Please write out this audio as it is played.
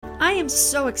I am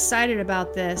so excited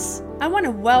about this. I want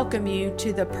to welcome you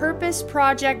to the Purpose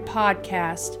Project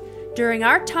podcast. During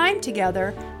our time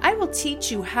together, I will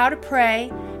teach you how to pray,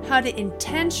 how to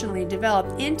intentionally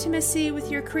develop intimacy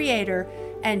with your Creator,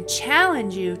 and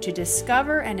challenge you to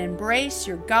discover and embrace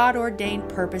your God-ordained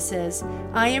purposes.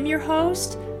 I am your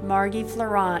host, Margie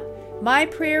Florent. My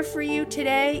prayer for you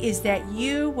today is that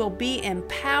you will be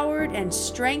empowered and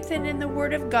strengthened in the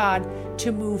Word of God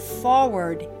to move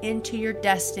forward into your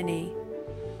destiny.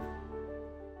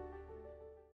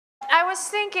 I was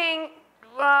thinking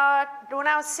when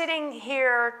I was sitting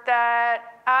here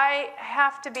that I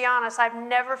have to be honest, I've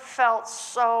never felt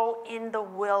so in the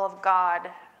will of God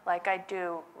like I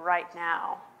do right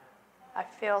now. I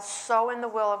feel so in the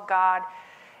will of God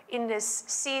in this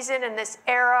season, in this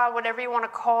era, whatever you want to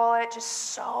call it, just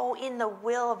so in the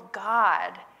will of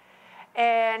God.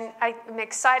 And I'm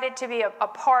excited to be a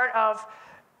part of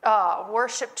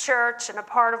Worship Church and a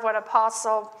part of what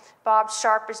Apostle Bob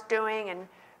Sharp is doing and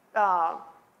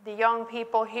the young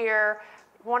people here.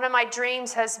 One of my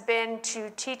dreams has been to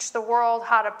teach the world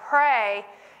how to pray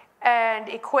and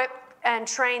equip and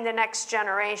train the next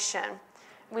generation.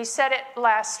 We said it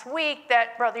last week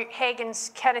that Brother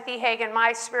Kenneth E. Hagin,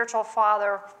 my spiritual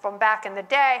father from back in the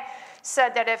day, said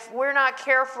that if we're not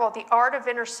careful, the art of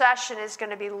intercession is going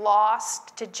to be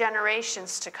lost to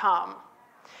generations to come.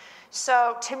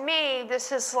 So to me,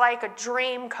 this is like a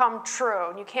dream come true.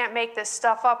 And you can't make this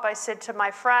stuff up. I said to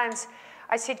my friends,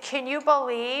 I said, can you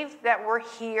believe that we're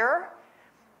here?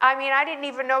 I mean, I didn't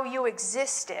even know you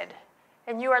existed.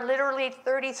 And you are literally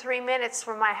 33 minutes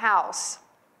from my house.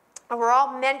 And we're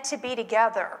all meant to be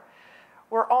together.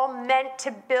 We're all meant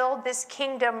to build this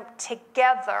kingdom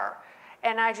together.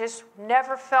 And I just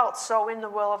never felt so in the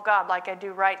will of God like I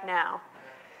do right now.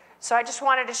 So I just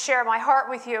wanted to share my heart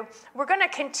with you. We're going to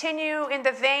continue in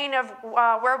the vein of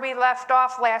where we left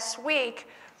off last week.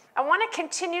 I want to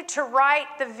continue to write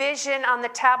the vision on the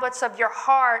tablets of your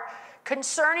heart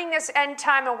concerning this end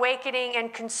time awakening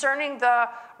and concerning the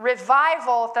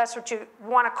revival, if that's what you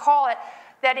want to call it,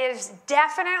 that is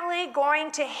definitely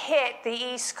going to hit the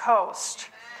East Coast.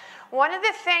 One of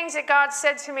the things that God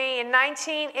said to me in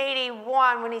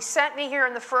 1981 when he sent me here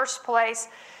in the first place,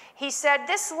 he said,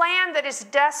 this land that is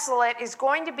desolate is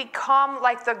going to become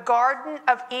like the Garden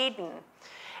of Eden.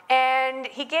 And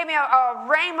he gave me a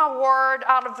rhema word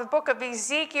out of the book of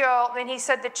Ezekiel, and he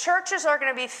said the churches are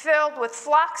going to be filled with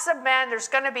flocks of men. There's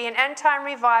going to be an end-time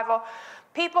revival.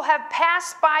 People have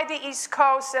passed by the East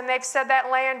Coast, and they've said that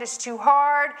land is too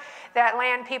hard. That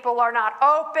land, people are not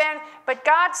open. But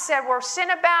God said, where sin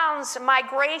abounds, my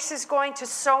grace is going to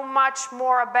so much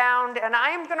more abound, and I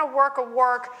am going to work a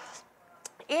work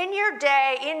in your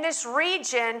day, in this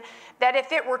region, that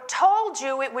if it were told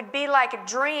you, it would be like a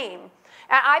dream.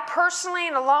 And I personally,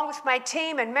 and along with my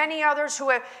team and many others who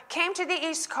have came to the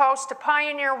East Coast to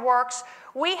pioneer works,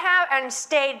 we have and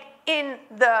stayed in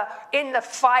the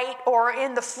fight or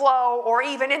in the flow or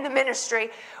even in the ministry.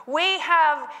 We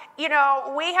have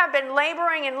been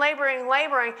laboring,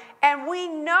 and we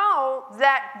know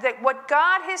that what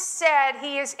God has said,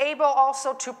 he is able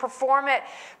also to perform it,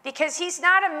 because he's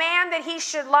not a man that he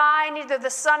should lie, neither the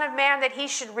son of man that he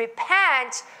should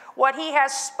repent. What he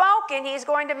has spoken, he's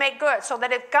going to make good. So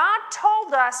that if God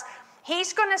told us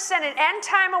he's going to send an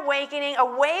end-time awakening, a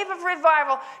wave of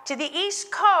revival to the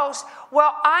East Coast,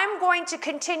 well, I'm going to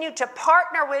continue to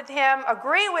partner with him,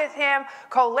 agree with him,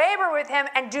 co-labor with him,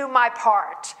 and do my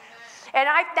part. And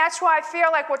that's why I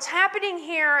feel like what's happening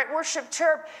here at Worship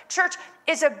Church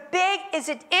is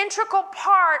an integral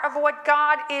part of what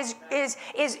God is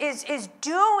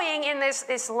doing in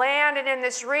this land and in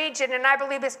this region, and I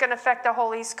believe it's going to affect the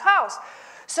whole East Coast.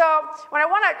 So when I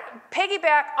want to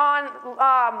piggyback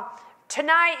on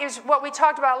tonight is what we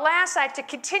talked about last night, to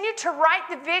continue to write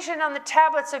the vision on the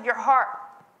tablets of your heart.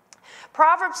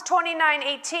 Proverbs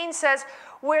 29:18 says,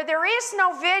 where there is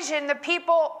no vision, the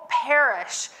people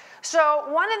perish. So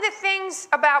one of the things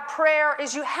about prayer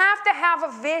is you have to have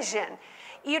a vision.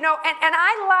 And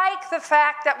I like the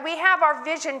fact that we have our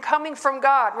vision coming from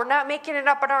God. We're not making it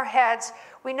up in our heads.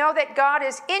 We know that God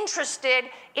is interested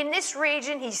in this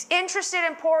region. He's interested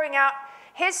in pouring out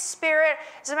his Spirit.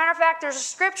 As a matter of fact, there's a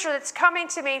scripture that's coming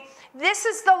to me. This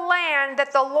is the land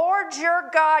that the Lord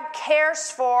your God cares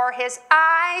for. His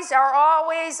eyes are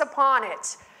always upon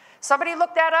it. Somebody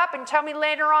look that up and tell me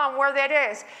later on where that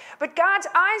is. But God's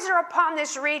eyes are upon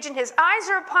this region. His eyes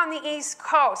are upon the East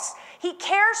Coast. He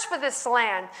cares for this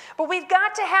land. But we've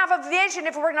got to have a vision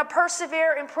if we're going to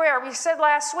persevere in prayer. We said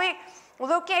last week,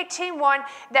 Luke 18:1,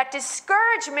 that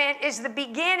discouragement is the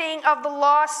beginning of the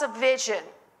loss of vision.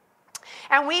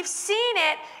 And we've seen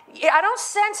it, I don't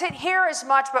sense it here as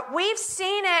much, but we've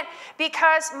seen it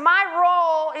because my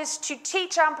role is to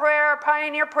teach on prayer,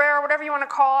 pioneer prayer, whatever you want to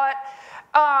call it.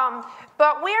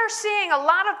 But we are seeing a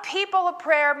lot of people of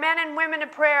prayer, men and women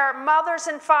of prayer, mothers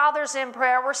and fathers in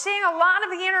prayer. We're seeing a lot of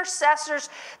the intercessors,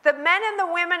 the men and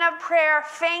the women of prayer,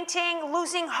 fainting,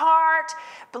 losing heart,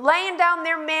 laying down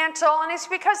their mantle, and it's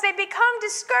because they become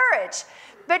discouraged.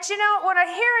 But you know, what I'm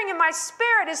hearing in my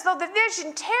spirit is, though the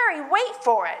vision tarry, wait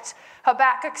for it,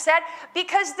 Habakkuk said,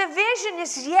 because the vision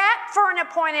is yet for an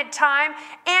appointed time,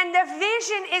 and the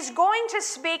vision is going to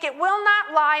speak. It will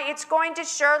not lie. It's going to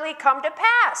surely come to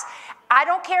pass. I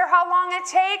don't care how long it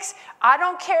takes. I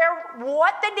don't care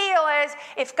what the deal is.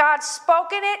 If God's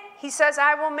spoken it, he says,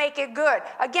 I will make it good.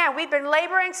 Again, we've been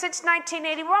laboring since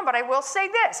 1981, but I will say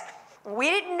this. We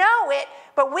didn't know it,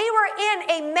 but we were in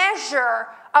a measure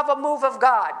of a move of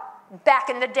God back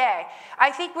in the day.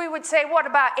 I think we would say, what,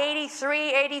 about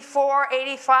 83, 84,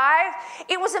 85?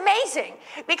 It was amazing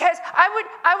because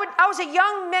I was a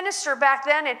young minister back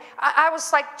then, and I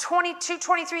was like 22,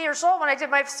 23 years old when I did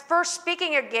my first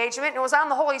speaking engagement, and it was on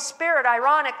the Holy Spirit,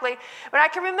 ironically. But I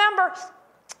can remember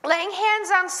laying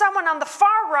hands on someone on the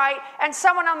far right, and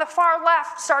someone on the far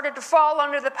left started to fall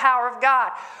under the power of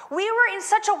God. We were in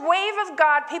such a wave of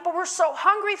God. People were so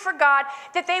hungry for God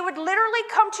that they would literally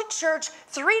come to church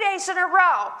 3 days in a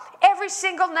row, every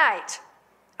single night.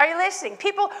 Are you listening?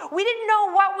 People, we didn't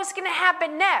know what was going to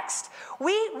happen next.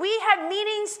 We had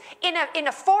meetings in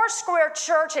a four-square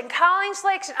church in Collins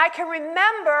Lakes, and I can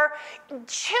remember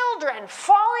children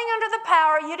falling under the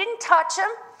power. You didn't touch them.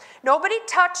 Nobody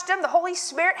touched him. The Holy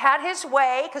Spirit had his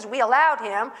way because we allowed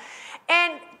him.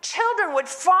 And children would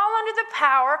fall under the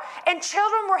power, and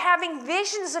children were having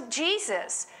visions of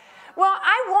Jesus. Well,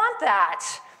 I want that.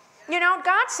 You know,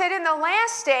 God said in the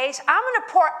last days, I'm going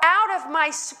to pour out of my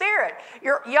spirit.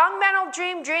 Your young men will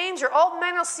dream dreams, your old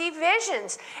men will see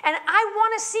visions. And I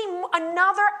want to see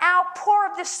another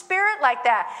outpour of the Spirit like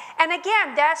that. And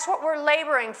again, that's what we're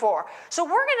laboring for. So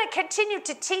we're going to continue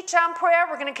to teach on prayer.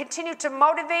 We're going to continue to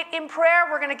motivate in prayer.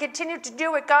 We're going to continue to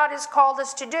do what God has called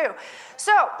us to do.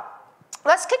 So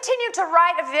let's continue to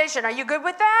write a vision. Are you good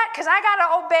with that? Because I got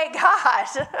to obey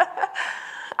God.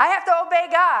 I have to obey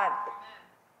God.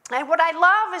 And what I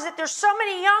love is that there's so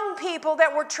many young people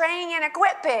that we're training and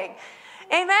equipping.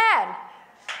 Amen.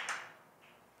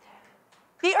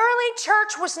 The early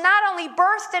church was not only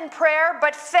birthed in prayer,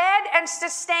 but fed and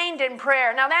sustained in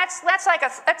prayer. Now that's like a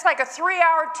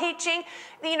 3-hour teaching,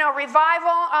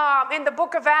 revival in the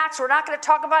book of Acts. We're not going to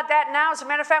talk about that now. As a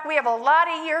matter of fact, we have a lot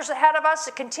of years ahead of us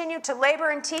to continue to labor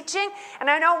in teaching, and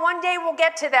I know one day we'll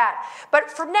get to that.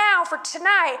 But for now, for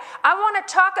tonight, I want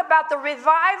to talk about the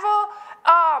revival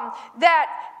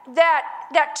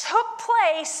that took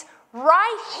place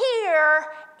right here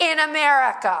in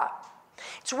America.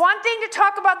 It's one thing to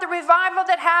talk about the revival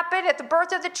that happened at the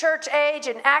birth of the church age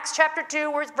in Acts chapter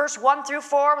 2, verse 1 through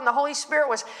 4, when the Holy Spirit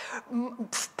was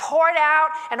poured out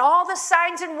and all the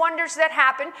signs and wonders that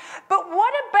happened. But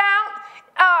what about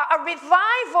a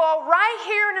revival right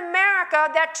here in America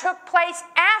that took place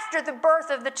after the birth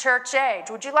of the church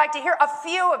age? Would you like to hear a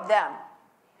few of them?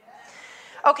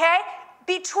 Okay?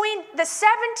 Between the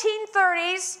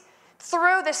 1730s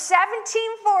through the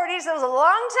 1740s, it was a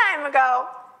long time ago,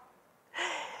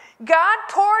 God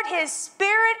poured his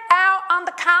Spirit out on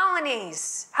the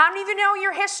colonies. How many of you know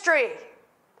your history?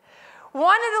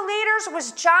 One of the leaders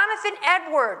was Jonathan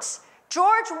Edwards,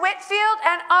 George Whitefield,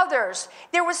 and others.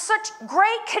 There was such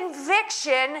great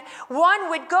conviction. One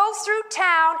would go through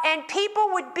town and people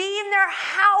would be in their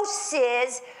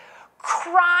houses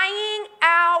crying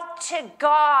out to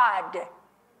God.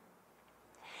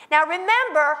 Now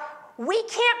remember, we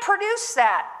can't produce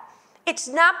that. It's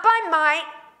not by might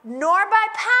nor by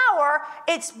power,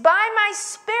 it's by my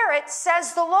Spirit,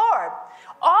 says the Lord.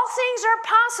 All things are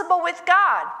possible with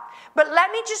God. But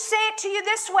let me just say it to you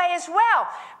this way as well.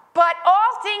 But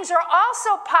all things are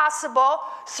also possible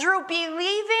through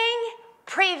believing,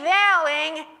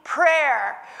 prevailing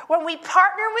prayer. When we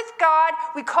partner with God,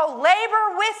 we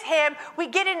co-labor with him, we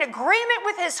get in agreement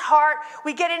with his heart,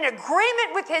 we get in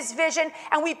agreement with his vision,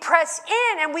 and we press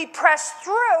in and we press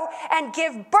through and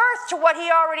give birth to what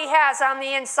he already has on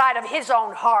the inside of his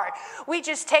own heart. We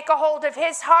just take a hold of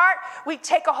his heart, we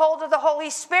take a hold of the Holy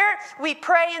Spirit, we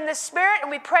pray in the Spirit,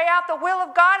 and we pray out the will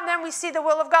of God, and then we see the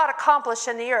will of God accomplished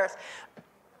in the earth.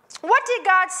 What did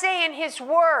God say in his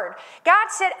word? God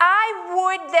said, I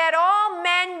would that all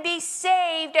men be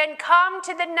saved and come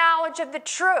to the knowledge of the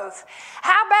truth.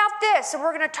 How about this? And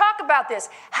we're going to talk about this.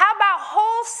 How about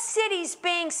whole cities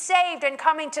being saved and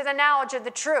coming to the knowledge of the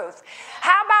truth?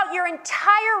 How about your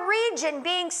entire region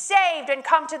being saved and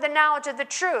come to the knowledge of the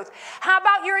truth? How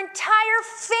about your entire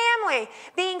family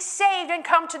being saved and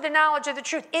come to the knowledge of the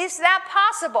truth? Is that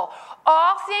possible?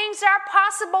 All things are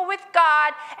possible with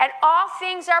God, and all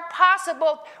things are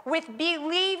possible with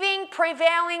believing,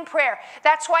 prevailing prayer.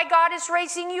 That's why God is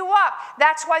raising you up.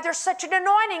 That's why there's such an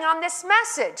anointing on this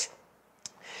message.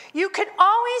 You can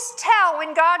always tell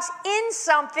when God's in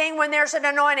something when there's an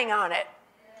anointing on it.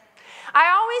 I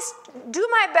always do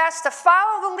my best to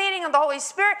follow the leading of the Holy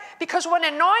Spirit, because when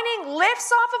anointing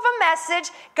lifts off of a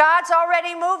message, God's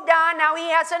already moved on. Now he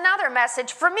has another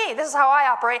message for me. This is how I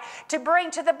operate, to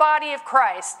bring to the body of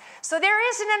Christ. So there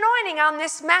is an anointing on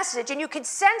this message, and you can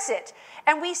sense it.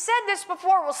 And we said this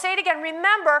before. We'll say it again.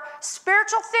 Remember,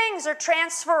 spiritual things are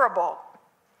transferable.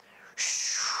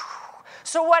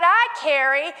 So what I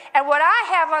carry and what I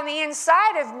have on the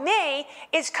inside of me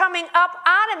is coming up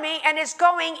out of me and is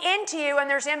going into you, and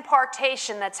there's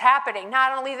impartation that's happening.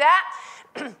 Not only that,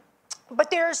 but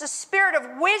there's a spirit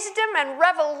of wisdom and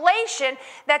revelation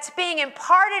that's being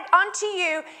imparted unto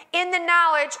you in the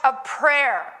knowledge of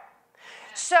prayer.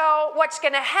 So what's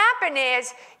going to happen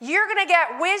is you're going to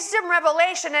get wisdom,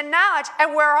 revelation, and knowledge.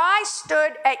 And where I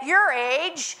stood at your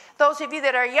age, those of you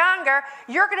that are younger,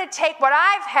 you're going to take what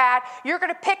I've had, you're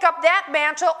going to pick up that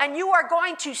mantle, and you are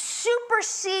going to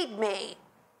supersede me.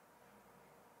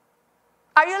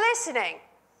 Are you listening?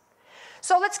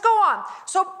 So let's go on.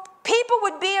 So people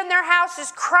would be in their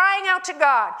houses crying out to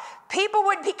God. People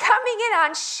would be coming in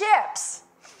on ships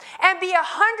and be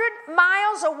 100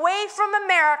 miles away from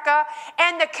America,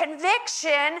 and the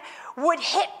conviction would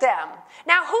hit them.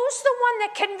 Now, who's the one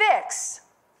that convicts?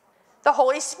 The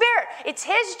Holy Spirit. It's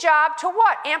his job to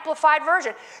what? Amplified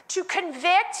version. To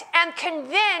convict and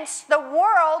convince the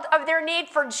world of their need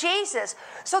for Jesus.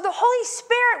 So the Holy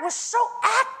Spirit was so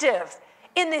active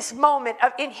in this moment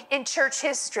in church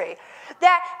history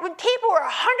that when people were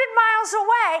 100 miles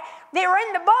away, they were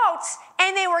in the boats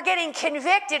and they were getting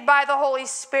convicted by the Holy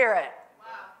Spirit. Wow.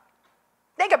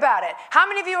 Think about it. How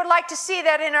many of you would like to see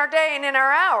that in our day and in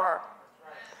our hour?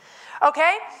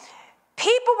 Okay?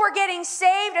 People were getting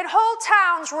saved and whole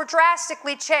towns were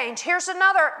drastically changed. Here's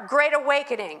another great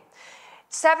awakening.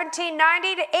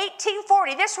 1790 to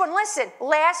 1840. This one, listen,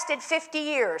 lasted 50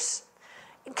 years.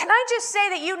 Can I just say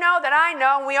that you know that I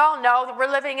know, and we all know that we're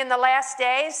living in the last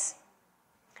days?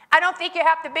 I don't think you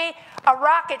have to be a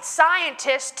rocket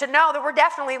scientist to know that we're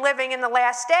definitely living in the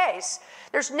last days.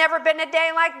 There's never been a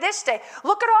day like this day.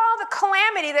 Look at all the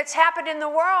calamity that's happened in the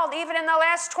world, even in the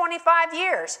last 25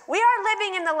 years. We are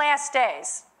living in the last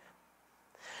days.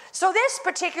 So this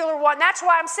particular one, that's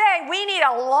why I'm saying we need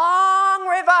a long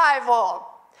revival.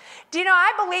 Do you know,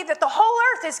 I believe that the whole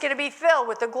earth is going to be filled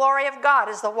with the glory of God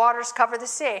as the waters cover the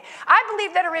sea. I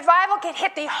believe that a revival can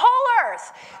hit the whole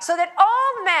earth so that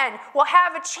all men will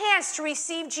have a chance to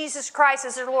receive Jesus Christ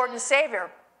as their Lord and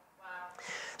Savior. Wow.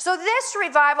 So this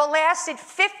revival lasted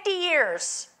 50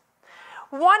 years.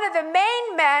 One of the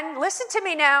main men, listen to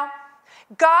me now,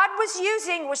 God was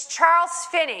using was Charles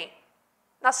Finney.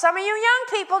 Now some of you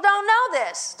young people don't know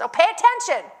this, so pay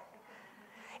attention.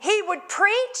 He would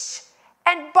preach,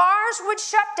 and bars would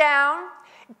shut down,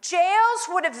 jails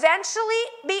would eventually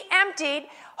be emptied,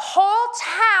 whole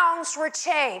towns were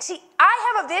changed. See,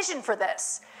 I have a vision for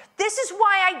this. This is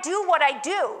why I do what I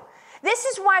do. This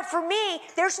is why, for me,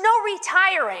 there's no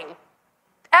retiring.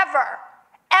 Ever.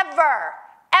 Ever.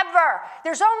 Ever.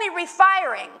 There's only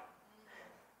refiring.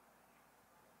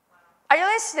 Are you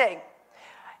listening?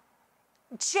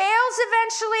 Jails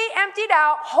eventually emptied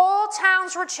out, whole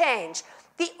towns were changed.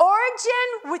 The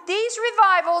origin with these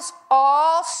revivals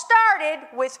all started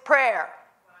with prayer.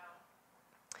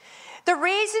 Wow. The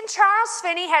reason Charles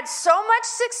Finney had so much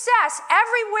success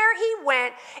everywhere he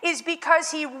went is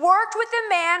because he worked with a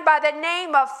man by the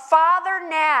name of Father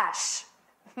Nash,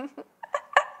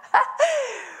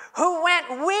 who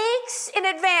went weeks in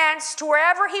advance to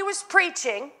wherever he was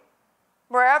preaching,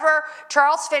 wherever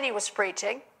Charles Finney was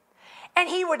preaching. And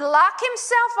he would lock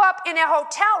himself up in a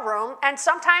hotel room, and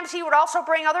sometimes he would also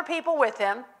bring other people with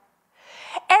him.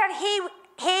 And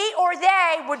he or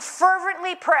they would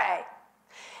fervently pray.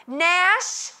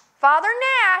 Nash, Father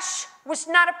Nash, was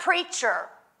not a preacher.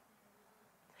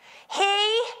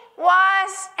 He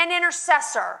was an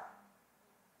intercessor.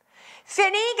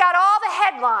 Finney got all the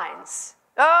headlines.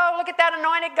 Oh, look at that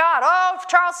anointed God. Oh,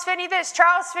 Charles Finney this,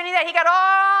 Charles Finney that. He got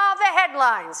all the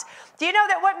headlines. Do you know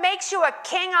that what makes you a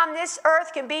king on this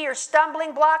earth can be your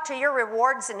stumbling block to your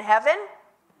rewards in heaven?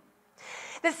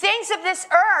 The things of this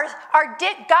earth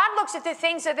God looks at the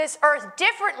things of this earth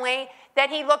differently than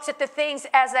he looks at the things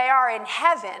as they are in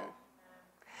heaven.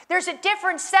 There's a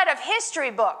different set of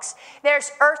history books.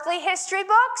 There's earthly history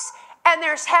books and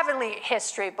there's heavenly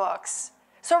history books.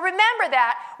 So remember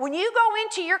that when you go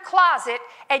into your closet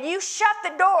and you shut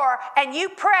the door and you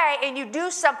pray and you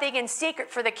do something in secret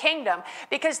for the kingdom,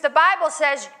 because the Bible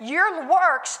says your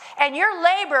works and your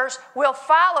labors will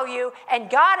follow you, and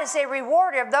God is a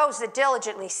rewarder of those that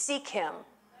diligently seek him.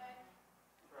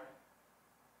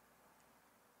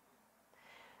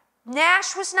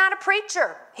 Nash was not a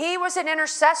preacher. He was an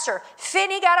intercessor.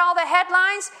 Finney got all the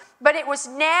headlines, but it was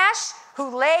Nash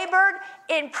who labored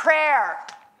in prayer.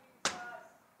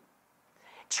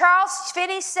 Charles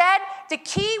Finney said the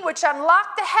key which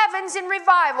unlocked the heavens in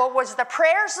revival was the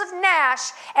prayers of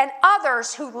Nash and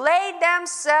others who laid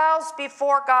themselves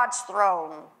before God's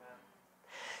throne.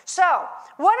 So,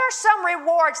 what are some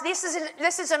rewards? This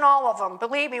isn't all of them.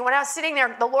 Believe me, when I was sitting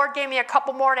there, the Lord gave me a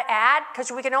couple more to add because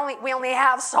we only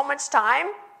have so much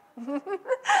time.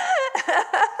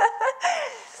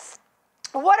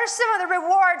 What are some of the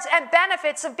rewards and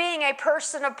benefits of being a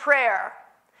person of prayer?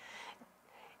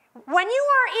 When you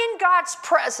are in God's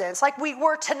presence, like we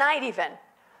were tonight even,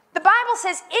 the Bible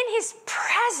says in his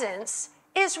presence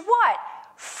is what?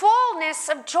 Fullness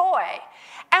of joy.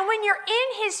 And when you're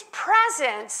in his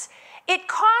presence, it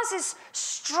causes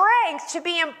strength to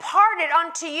be imparted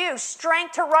unto you.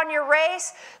 Strength to run your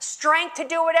race, strength to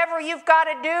do whatever you've got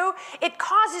to do. It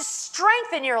causes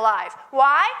strength in your life.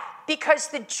 Why? Because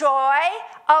the joy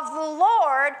of the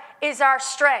Lord is our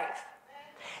strength.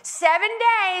 7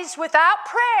 days without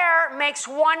prayer makes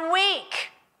 1 week.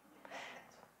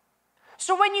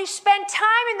 So when you spend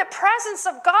time in the presence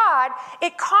of God,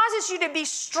 it causes you to be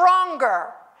stronger.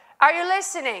 Are you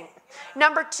listening?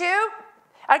 Number 2,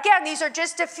 again, these are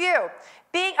just a few.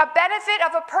 Being a benefit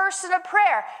of a person of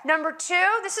prayer. Number 2,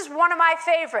 this is one of my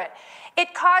favorite.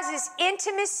 It causes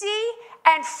intimacy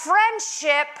and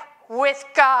friendship with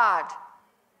God.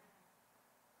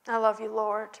 I love you,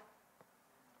 Lord.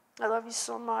 I love you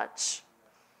so much.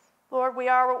 Lord, we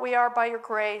are what we are by your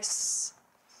grace.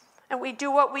 And we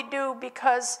do what we do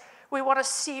because we want to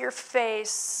see your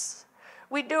face.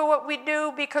 We do what we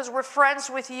do because we're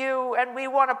friends with you and we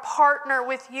want to partner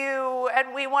with you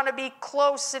and we want to be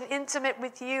close and intimate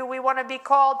with you. We want to be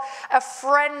called a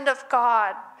friend of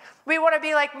God. We want to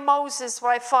be like Moses,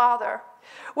 my father,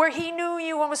 where he knew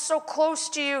you and was so close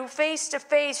to you, face to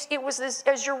face. It was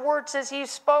as your word says, he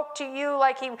spoke to you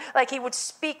like he would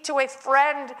speak to a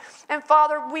friend. And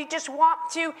Father, we just want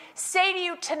to say to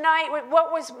you tonight,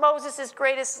 what was Moses'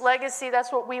 greatest legacy?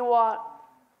 That's what we want.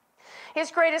 His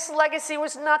greatest legacy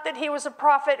was not that he was a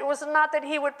prophet. It was not that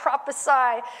he would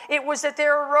prophesy. It was that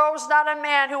there arose not a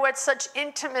man who had such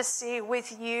intimacy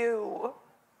with you.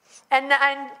 And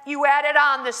you added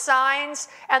on the signs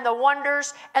and the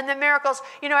wonders and the miracles.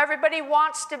 You know, everybody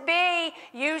wants to be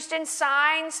used in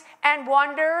signs and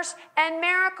wonders and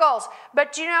miracles.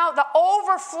 But you know, the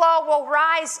overflow will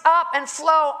rise up and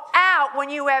flow out when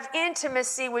you have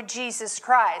intimacy with Jesus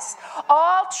Christ.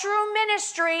 All true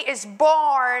ministry is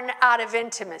born out of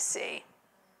intimacy.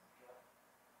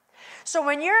 So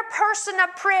when you're a person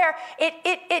of prayer,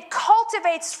 it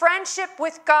cultivates friendship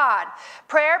with God.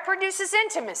 Prayer produces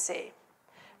intimacy.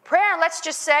 Prayer, let's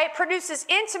just say, produces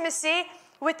intimacy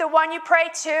with the one you pray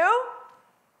to,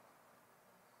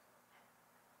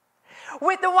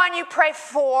 with the one you pray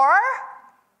for,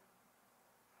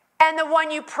 and the one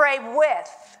you pray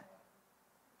with.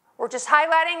 We're just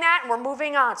highlighting that and we're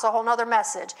moving on. It's a whole other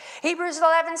message. Hebrews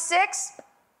 11:6.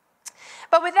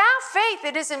 But without faith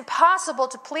it is impossible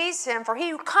to please him, for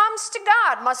he who comes to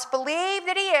God must believe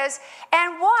that he is,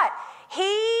 and what?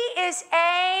 He is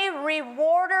a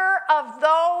rewarder of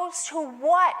those who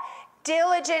what?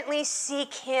 Diligently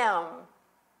seek him.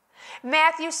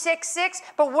 Matthew 6:6,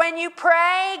 but when you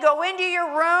pray, go into your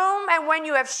room, and when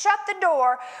you have shut the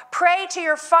door, pray to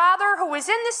your Father who is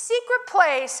in the secret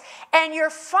place, and your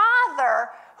Father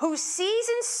who sees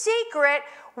in secret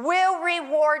will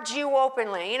reward you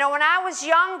openly. You know, when I was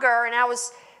younger and I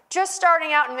was just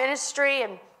starting out in ministry,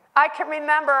 and I can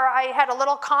remember I had a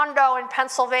little condo in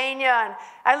Pennsylvania, and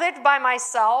I lived by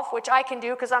myself, which I can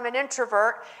do because I'm an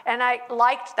introvert, and I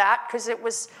liked that because it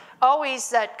was always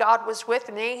that God was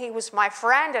with me. He was my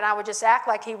friend, and I would just act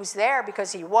like he was there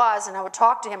because he was, and I would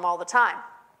talk to him all the time.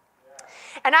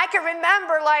 And I can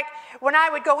remember, like, when I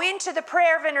would go into the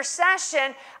prayer of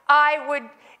intercession, I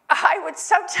I would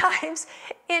sometimes,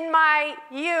 in my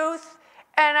youth,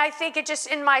 and I think it just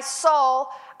in my soul,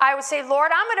 I would say,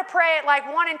 Lord, I'm going to pray at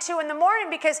like 1 and 2 in the morning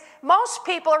because most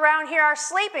people around here are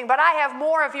sleeping, but I have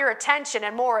more of your attention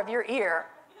and more of your ear.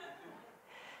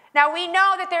 Now, we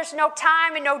know that there's no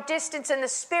time and no distance in the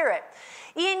Spirit.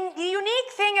 The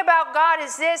unique thing about God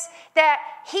is this, that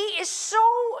He is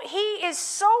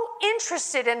so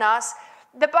interested in us.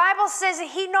 The Bible says that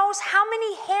He knows how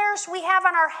many hairs we have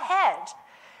on our head.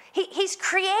 He's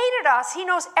created us. He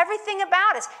knows everything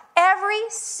about us, every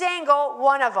single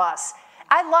one of us.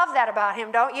 I love that about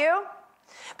Him, don't you?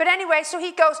 But anyway, so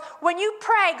He goes, when you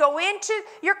pray, go into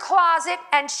your closet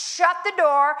and shut the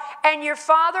door, and your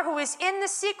Father who is in the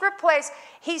secret place,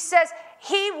 He says,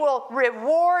 He will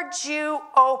reward you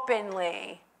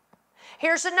openly.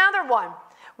 Here's another one.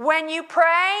 When you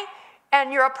pray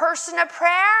and you're a person of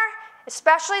prayer,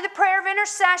 especially the prayer of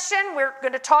intercession, we're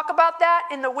going to talk about that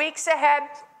in the weeks ahead,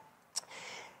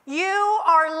 you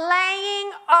are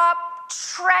laying up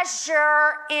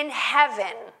treasure in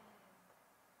heaven.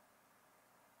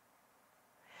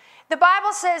 The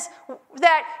Bible says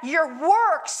that your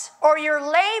works or your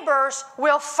labors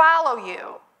will follow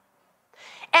you.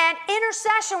 And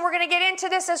intercession, we're going to get into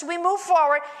this as we move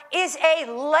forward, is a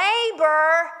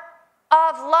labor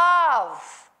of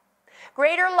love.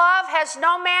 Greater love has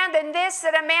no man than this,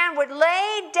 that a man would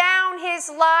lay down his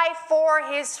life for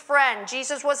his friend.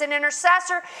 Jesus was an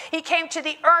intercessor. He came to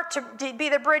the earth to be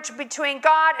the bridge between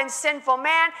God and sinful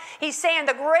man. He's saying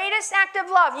the greatest act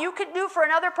of love you could do for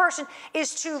another person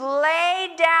is to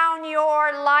lay down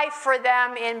your life for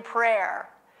them in prayer.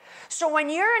 So when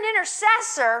you're an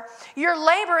intercessor, you're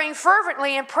laboring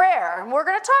fervently in prayer. And we're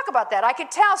going to talk about that. I could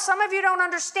tell some of you don't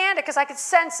understand it because I could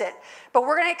sense it. But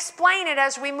we're going to explain it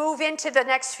as we move into the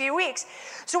next few weeks.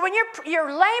 So when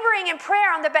you're laboring in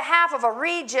prayer on the behalf of a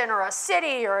region or a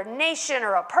city or a nation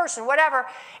or a person, whatever,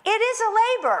 it is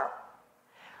a labor.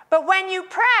 But when you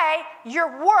pray,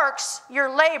 your works,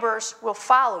 your labors will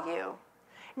follow you.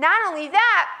 Not only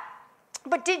that,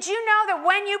 but did you know that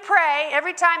when you pray,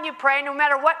 every time you pray, no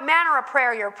matter what manner of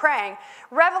prayer you're praying,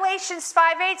 Revelations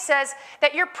 5:8 says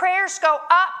that your prayers go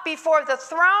up before the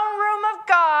throne room of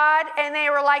God and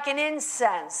they were like an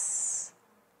incense.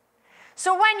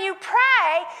 So when you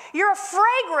pray, your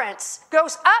fragrance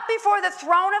goes up before the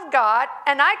throne of God,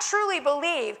 and I truly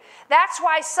believe that's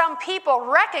why some people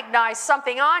recognize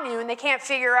something on you and they can't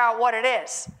figure out what it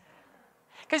is.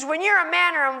 Because when you're a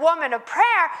man or a woman of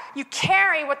prayer, you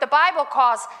carry what the Bible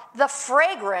calls the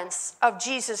fragrance of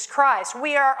Jesus Christ.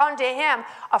 We are unto Him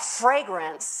a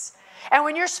fragrance. And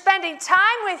when you're spending time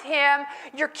with Him,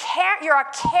 you're a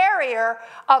carrier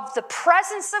of the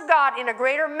presence of God in a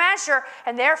greater measure,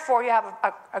 and therefore you have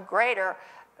a greater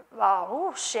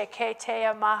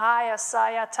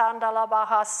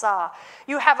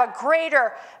you have a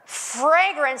greater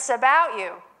fragrance about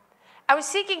you. I was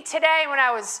thinking today when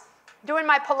I was doing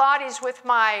my Pilates with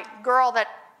my girl that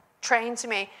trains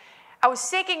me, I was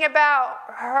thinking about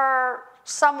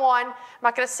someone, I'm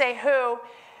not going to say who,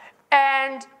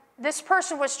 and this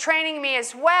person was training me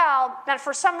as well, and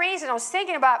for some reason I was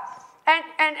thinking about,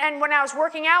 and when I was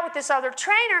working out with this other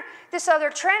trainer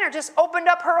just opened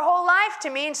up her whole life to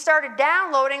me and started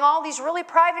downloading all these really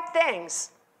private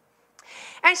things.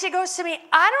 And she goes to me,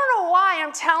 I don't know why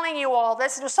I'm telling you all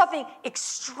this. It was something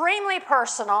extremely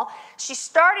personal. She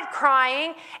started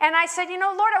crying, and I said,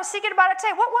 Lord, I was thinking about it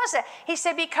today. What was it? He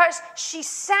said, because she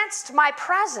sensed my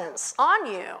presence on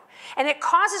you. And it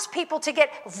causes people to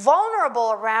get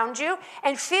vulnerable around you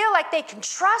and feel like they can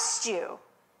trust you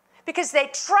because they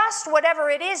trust whatever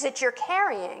it is that you're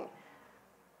carrying.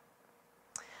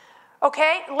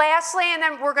 Okay, lastly, and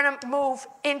then we're going to move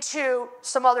into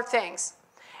some other things.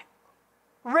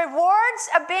 Rewards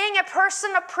of being a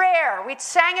person of prayer. We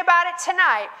sang about it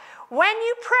tonight. When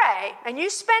you pray and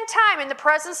you spend time in the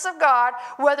presence of God,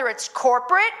 whether it's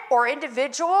corporate or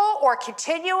individual or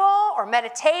continual or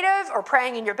meditative or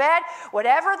praying in your bed,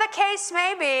 whatever the case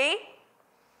may be,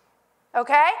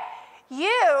 okay,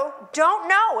 you don't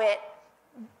know it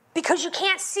because you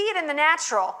can't see it in the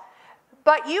natural,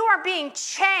 but you are being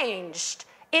changed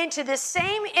into the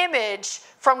same image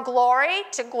from glory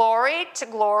to glory to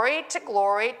glory to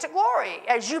glory to glory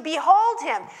as you behold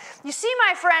Him. You see,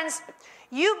 my friends,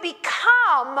 you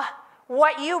become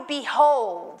what you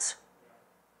behold.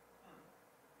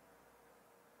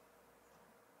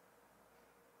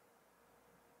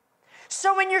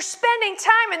 So when you're spending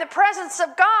time in the presence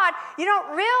of God, you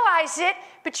don't realize it,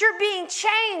 but you're being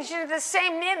changed into the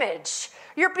same image.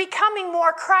 You're becoming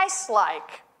more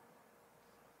Christ-like.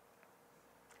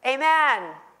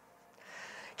 Amen.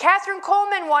 Catherine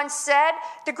Coleman once said,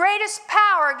 the greatest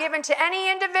power given to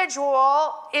any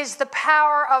individual is the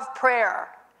power of prayer.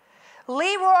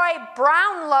 Leroy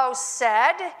Brownlow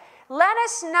said, let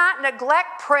us not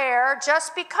neglect prayer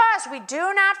just because we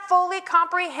do not fully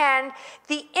comprehend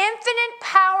the infinite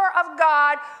power of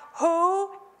God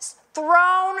whose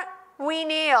throne we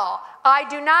kneel. I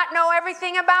do not know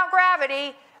everything about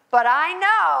gravity, but I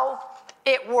know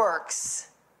it works.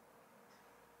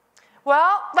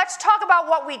 Well, let's talk about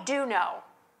what we do know.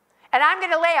 And I'm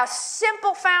going to lay a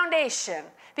simple foundation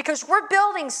because we're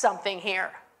building something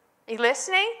here. Are you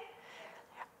listening?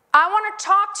 I want to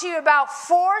talk to you about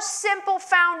 4 simple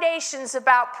foundations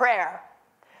about prayer.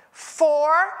 4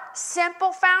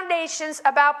 simple foundations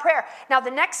about prayer. Now,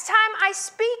 the next time I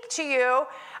speak to you,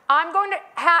 I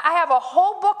have a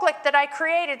whole booklet that I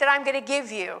created that I'm going to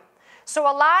give you.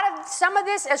 So some of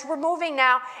this, as we're moving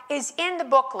now, is in the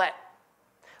booklet.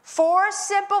 4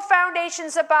 simple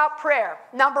foundations about prayer.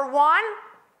 Number 1,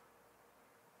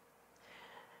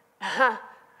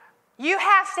 you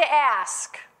have to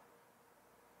ask.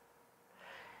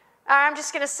 I'm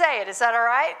just going to say it. Is that all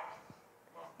right?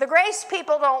 The grace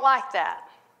people don't like that.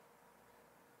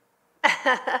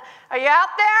 Are you out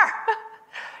there?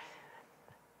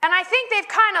 And I think they've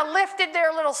kind of lifted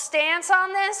their little stance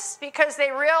on this because they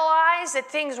realized that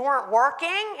things weren't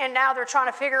working, and now they're trying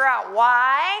to figure out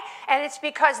why. And it's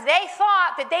because they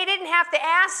thought that they didn't have to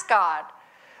ask God.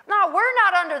 No, we're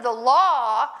not under the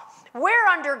law. We're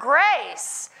under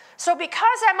grace. So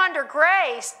because I'm under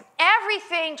grace,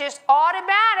 everything just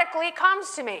automatically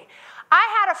comes to me.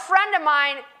 I had a friend of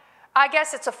mine, I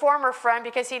guess it's a former friend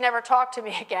because he never talked to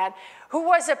me again, who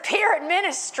was a peer in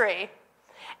ministry.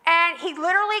 And he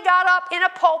literally got up in a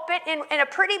pulpit in a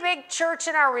pretty big church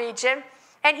in our region,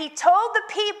 and he told the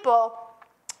people,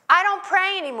 I don't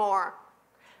pray anymore.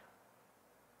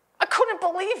 I couldn't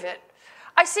believe it.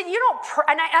 I said, you don't pray?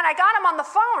 And I got him on the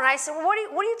phone, and I said, well, what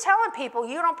are you telling people?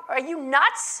 Are you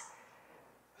nuts?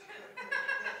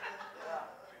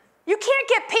 You can't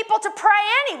get people to pray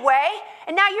anyway,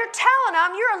 and now you're telling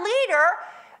them, you're a leader,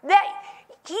 that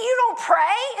you don't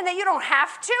pray and that you don't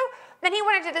have to. Then he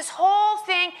went into this whole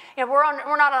thing,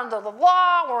 we're not under the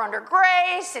law, we're under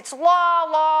grace, it's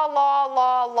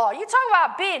law. You talk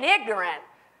about being ignorant.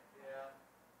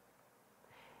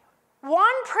 Yeah.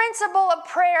 One principle of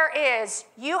prayer is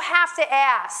you have to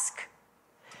ask.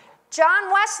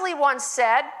 John Wesley once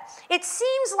said, it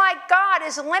seems like God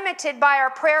is limited by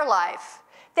our prayer life,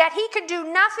 that he could do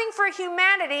nothing for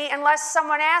humanity unless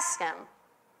someone asks him.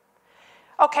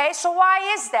 Okay, so why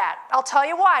is that? I'll tell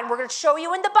you why, and we're going to show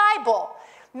you in the Bible.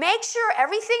 Make sure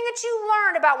everything that you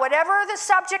learn about whatever the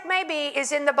subject may be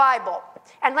is in the Bible.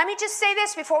 And let me just say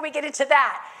this before we get into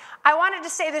that. I wanted to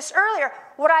say this earlier.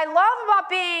 What I love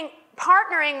about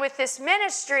partnering with this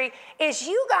ministry is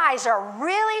you guys are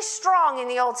really strong in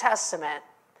the Old Testament.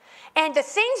 And the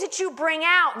things that you bring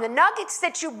out and the nuggets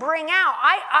that you bring out,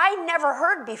 I never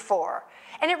heard before.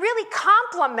 And it really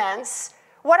complements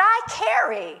what I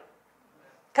carry.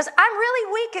 Because I'm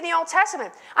really weak in the Old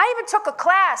Testament. I even took a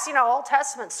class, Old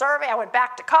Testament survey. I went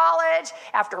back to college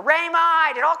after Rhema.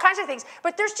 I did all kinds of things.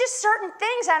 But there's just certain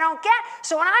things I don't get.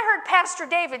 So when I heard Pastor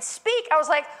David speak, I was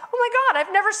like, oh my God,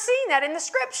 I've never seen that in the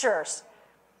scriptures.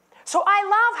 So I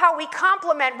love how we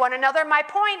complement one another. My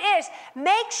point is,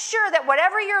 make sure that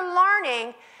whatever you're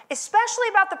learning, especially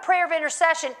about the prayer of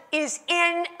intercession, is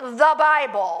in the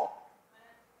Bible.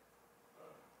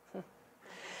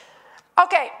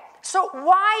 Okay. So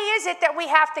why is it that we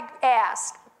have to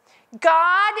ask?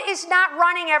 God is not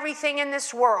running everything in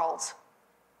this world.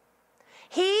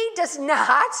 He does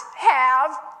not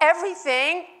have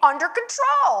everything under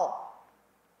control.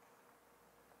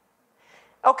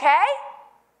 Okay?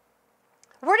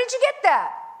 Where did you get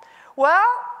that? Well,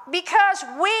 because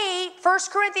we, 1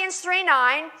 Corinthians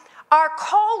 3:9, are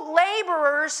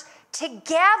co-laborers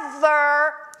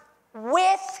together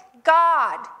with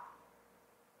God.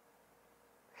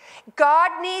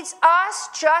 God needs us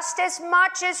just as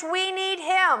much as we need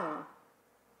him.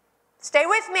 Stay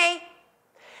with me.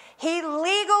 He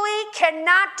legally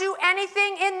cannot do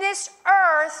anything in this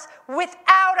earth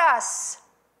without us.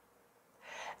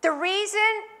 The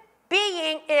reason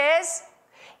being is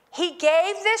he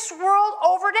gave this world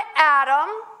over to Adam.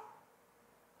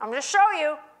 I'm going to show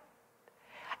you.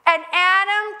 And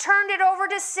Adam turned it over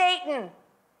to Satan.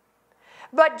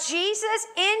 But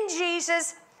in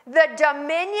Jesus, the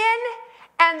dominion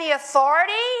and the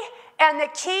authority and the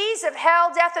keys of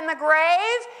hell, death, and the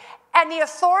grave, and the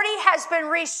authority has been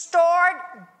restored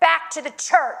back to the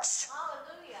church.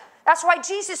 Hallelujah. That's why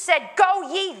Jesus said,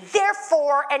 go ye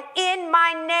therefore and in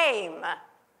my name.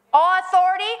 All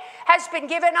authority has been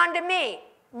given unto me.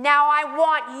 Now I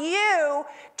want you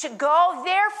to go,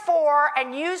 therefore,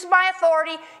 and use my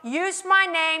authority, use my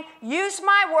name, use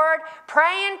my word,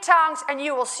 pray in tongues, and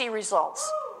you will see results.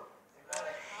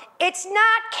 It's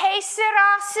not que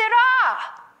sera, sera.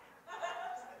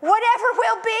 Whatever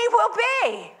will be, will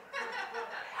be.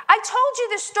 I told you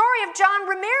the story of John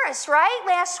Ramirez, right,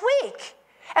 last week.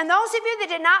 And those of you that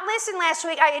did not listen last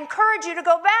week, I encourage you to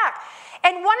go back.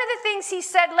 And one of the things he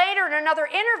said later in another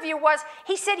interview was,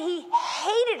 he said he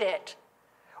hated it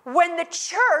when the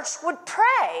church would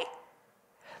pray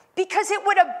because it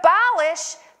would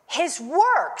abolish his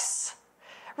works.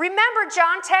 Remember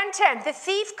John 10:10, the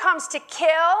thief comes to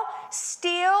kill,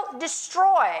 steal,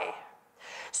 destroy.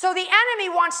 So the enemy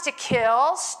wants to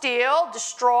kill, steal,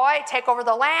 destroy, take over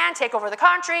the land, take over the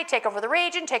country, take over the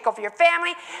region, take over your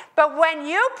family. But when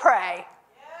you pray,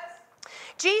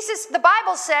 Jesus, the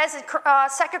Bible says in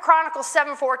 2 Chronicles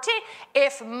 7:14,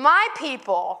 if my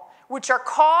people, which are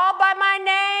called by my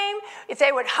name, if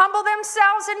they would humble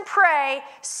themselves and pray,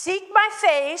 seek my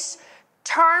face,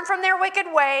 turn from their wicked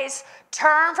ways,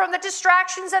 turn from the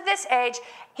distractions of this age,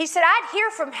 he said, I'd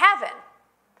hear from heaven.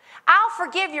 I'll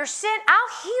forgive your sin.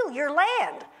 I'll heal your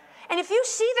land. And if you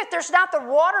see that there's not the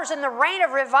waters and the rain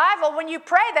of revival, when you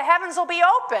pray, the heavens will be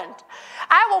opened.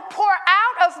 I will pour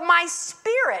out of my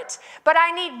spirit, but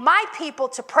I need my people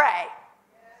to pray.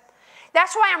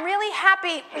 That's why I'm really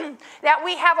happy that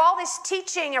we have all this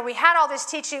teaching, or we had all this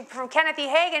teaching from Kenneth E.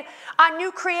 Hagin on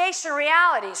new creation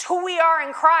realities, who we are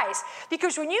in Christ.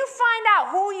 Because when you find out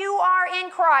who you are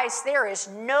in Christ, there is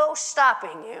no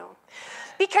stopping you.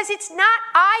 Because it's not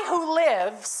I who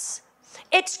lives,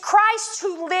 it's Christ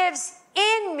who lives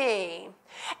in me.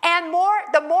 And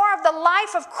the more of the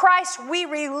life of Christ we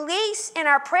release in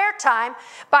our prayer time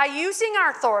by using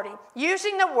our authority,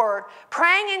 using the word,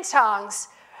 praying in tongues,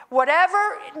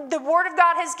 whatever the word of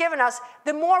God has given us,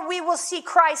 the more we will see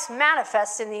Christ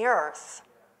manifest in the earth.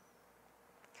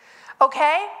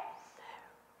 Okay?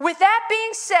 With that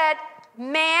being said,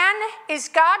 man is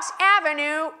God's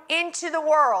avenue into the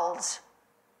world.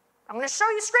 I'm going to show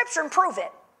you scripture and prove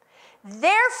it.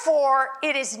 Therefore,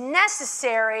 it is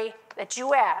necessary that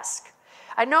you ask.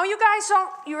 I know you guys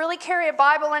you really carry a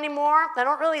Bible anymore. I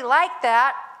don't really like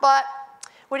that, but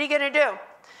what are you going to do?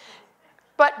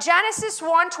 But Genesis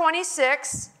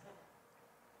 1:26,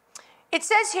 it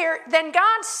says here, then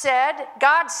God said,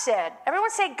 everyone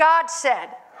say God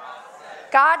said.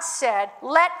 God said,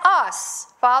 let us,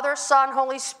 Father, Son,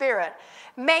 Holy Spirit,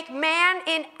 make man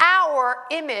in our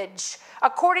image,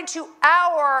 according to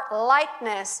our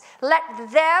likeness. Let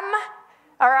them,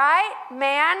 all right,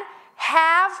 man,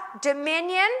 have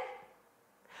dominion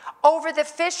over the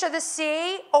fish of the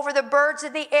sea, over the birds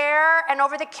of the air, and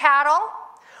over the cattle,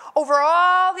 over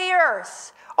all the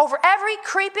earth, over every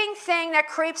creeping thing that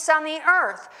creeps on the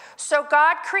earth. So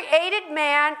God created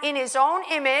man in his own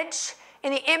image.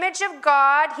 In the image of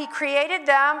God, he created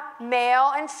them,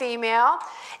 male and female.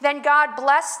 Then God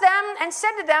blessed them and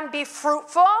said to them, be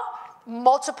fruitful,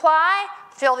 multiply,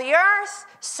 fill the earth,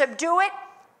 subdue it,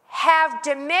 have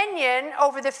dominion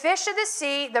over the fish of the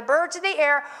sea, the birds of the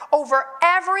air, over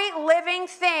every living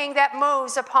thing that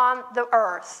moves upon the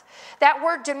earth. That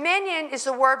word dominion is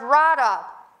the word rada.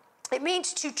 It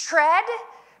means to tread,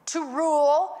 to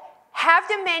rule, have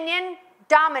dominion,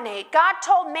 dominate. God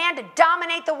told man to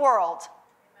dominate the world,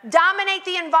 dominate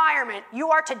the environment.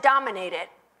 You are to dominate it.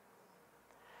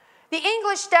 The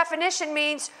English definition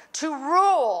means to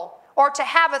rule or to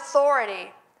have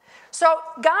authority. So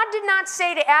God did not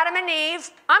say to Adam and Eve,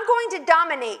 I'm going to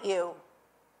dominate you.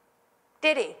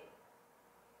 Did he?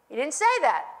 He didn't say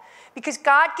that. Because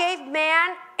God gave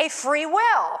man a free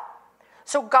will.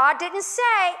 So God didn't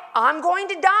say, I'm going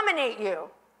to dominate you.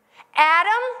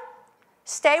 Adam,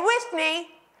 stay with me,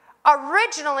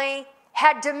 originally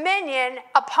had dominion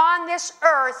upon this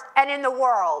earth and in the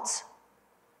world.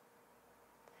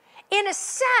 In a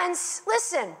sense,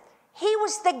 listen, he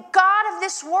was the God of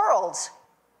this world.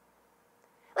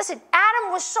 Listen,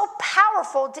 Adam was so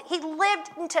powerful, he lived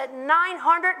into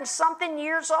 900 and something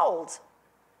years old.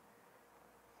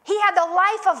 He had the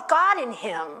life of God in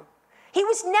him. He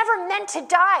was never meant to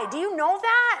die. Do you know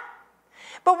that?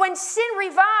 But when sin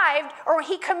revived, or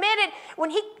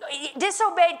when he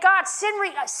disobeyed God, sin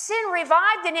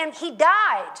revived in him, he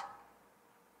died.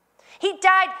 He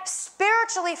died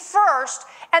spiritually first,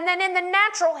 and then in the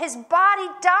natural, his body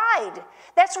died.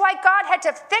 That's why God had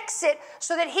to fix it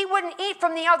so that he wouldn't eat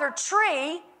from the other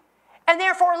tree and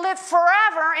therefore live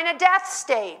forever in a death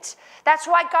state. That's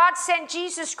why God sent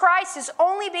Jesus Christ, his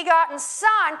only begotten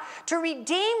Son, to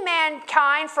redeem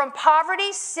mankind from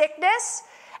poverty, sickness,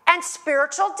 and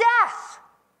spiritual death.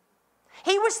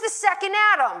 He was the second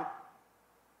Adam.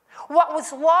 What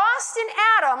was lost in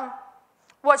Adam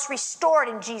was restored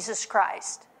in Jesus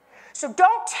Christ. So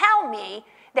don't tell me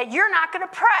that you're not going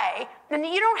to pray and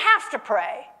that you don't have to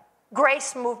pray.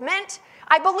 Grace movement.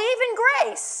 I believe in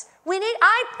grace.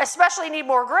 I especially need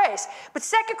more grace. But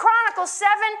 2 Chronicles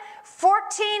 7,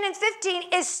 14 and 15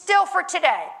 is still for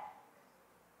today.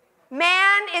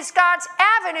 Man is God's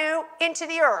avenue into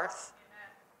the earth.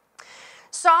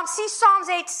 Psalms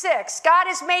 8:6. God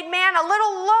has made man a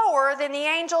little lower than the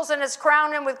angels and has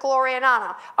crowned him with glory and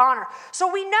honor. So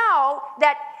we know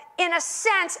that in a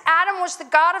sense, Adam was the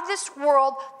God of this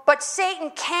world, but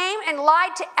Satan came and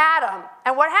lied to Adam.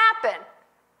 And what happened?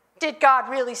 Did God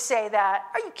really say that?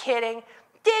 Are you kidding?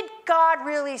 Did God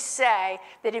really say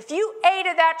that if you ate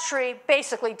of that tree,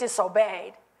 basically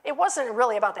disobeyed? It wasn't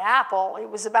really about the apple. It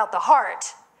was about the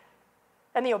heart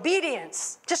and the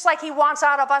obedience, just like he wants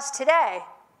out of us today.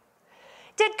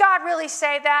 Did God really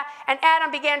say that? And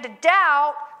Adam began to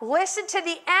doubt, listen to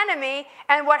the enemy,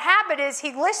 and what happened is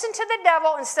he listened to the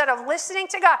devil instead of listening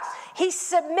to God. He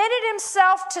submitted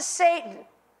himself to Satan.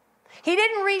 He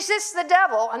didn't resist the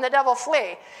devil and the devil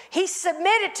flee. He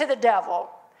submitted to the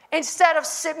devil instead of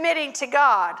submitting to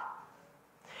God.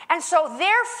 And so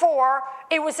therefore,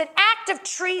 it was an act of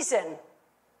treason.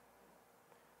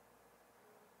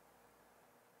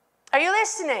 Are you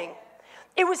listening?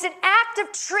 It was an act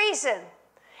of treason.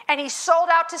 And he sold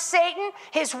out to Satan.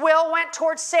 His will went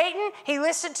towards Satan. He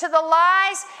listened to the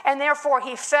lies, and therefore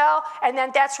he fell. And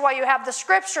then that's why you have the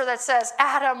scripture that says,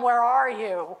 Adam, where are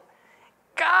you?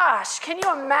 Gosh, can you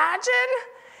imagine?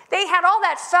 They had all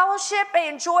that fellowship. They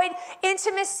enjoyed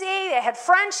intimacy. They had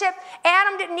friendship.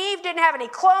 Adam and Eve didn't have any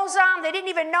clothes on. They didn't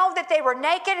even know that they were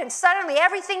naked, and suddenly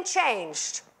everything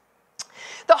changed.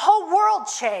 The whole world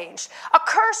changed. A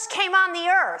curse came on the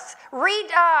earth. Read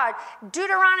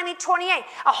Deuteronomy 28.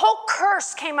 A whole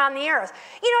curse came on the earth.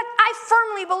 You know, I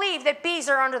firmly believe that bees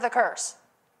are under the curse.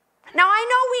 Now, I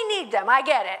know we need them. I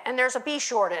get it. And there's a bee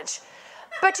shortage.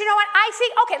 But you know what? I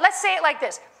think, okay, let's say it like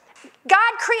this.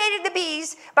 God created the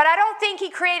bees, but I don't think he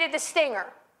created the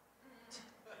stinger.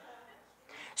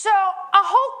 So a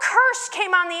whole curse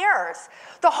came on the earth.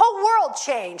 The whole world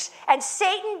changed, and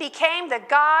Satan became the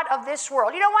god of this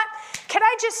world. You know what? Can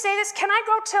I just say this? Can I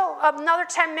go till another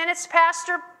 10 minutes,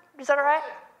 Pastor? Is that all right?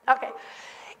 Okay.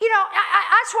 You know,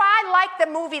 that's why I like the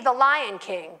movie The Lion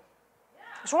King.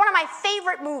 It's one of my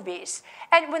favorite movies.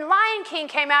 And when Lion King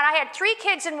came out, I had 3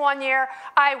 kids in 1 year.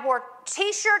 I wore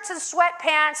T-shirts and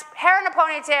sweatpants, hair in a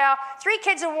ponytail, 3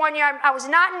 kids in 1 year. I was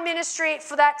not in ministry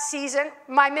for that season.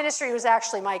 My ministry was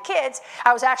actually my kids.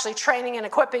 I was actually training and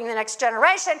equipping the next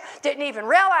generation. Didn't even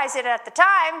realize it at the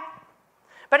time.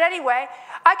 But anyway,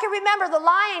 I can remember The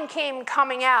Lion King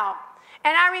coming out.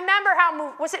 And I remember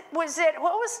how, what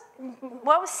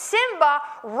was Simba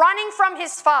running from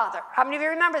his father? How many of you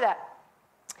remember that?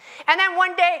 And then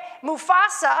one day,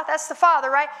 Mufasa, that's the father,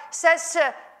 right, says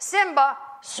to Simba,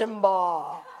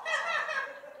 Simba,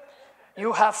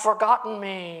 you have forgotten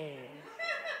me.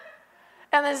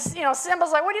 And then,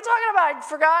 Simba's like, what are you talking about? I've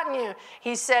forgotten you.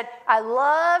 He said, I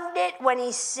loved it when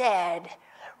he said,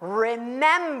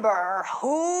 remember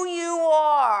who you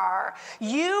are.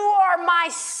 You are my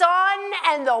son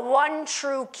and the one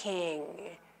true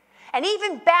king. And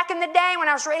even back in the day when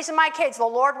I was raising my kids, the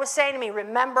Lord was saying to me,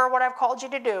 remember what I've called you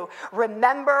to do.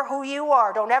 Remember who you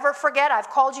are. Don't ever forget I've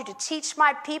called you to teach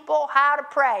my people how to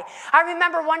pray. I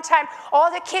remember one time all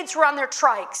the kids were on their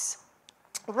trikes,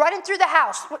 running through the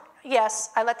house. Yes,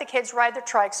 I let the kids ride their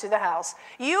trikes through the house.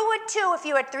 You would too if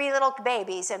you had 3 little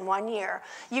babies in 1 year.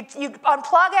 You'd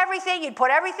unplug everything, you'd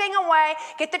put everything away,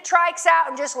 get the trikes out,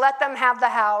 and just let them have the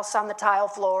house on the tile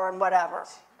floor and whatever.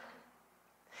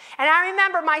 And I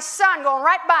remember my son going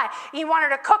right by. He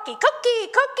wanted a cookie. Cookie,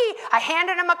 cookie. I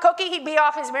handed him a cookie. He'd be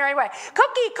off his merry way.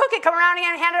 Cookie, cookie. Come around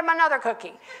again and handed him another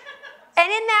cookie.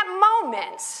 And in that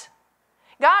moment,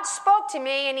 God spoke to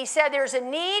me and he said, there's a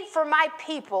need for my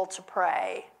people to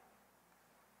pray.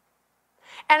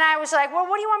 And I was like, well,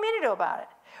 what do you want me to do about it?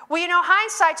 Well,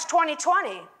 hindsight's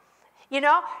 20/20.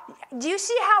 Do you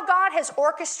see how God has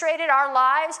orchestrated our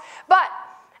lives? But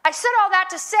I said all that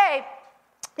to say,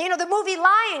 the movie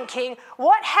Lion King,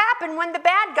 what happened when the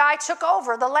bad guy took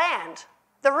over the land,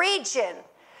 the region?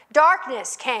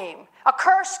 Darkness came, a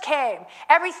curse came,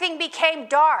 everything became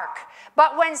dark.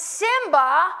 But when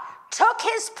Simba took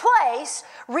his place,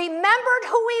 remembered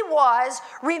who he was,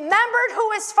 remembered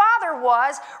who his father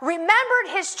was, remembered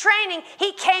his training,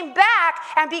 he came back,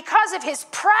 and because of his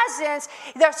presence,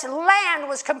 this land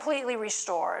was completely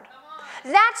restored.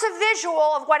 That's a visual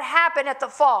of what happened at the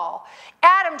fall.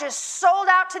 Adam just sold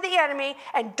out to the enemy,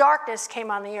 and darkness came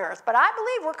on the earth. But I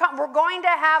believe we're going to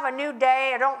have a new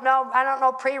day. I don't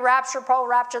know pre-rapture,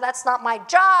 pro-rapture. That's not my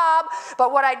job.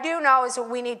 But what I do know is that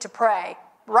we need to pray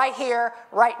right here,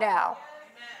 right now.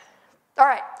 All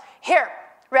right, here,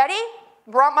 ready?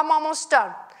 I'm almost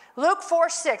done. Luke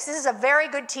 4:6. This is a very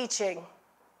good teaching.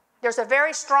 There's a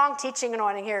very strong teaching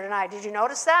anointing here tonight. Did you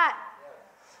notice that?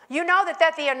 You know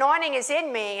that the anointing is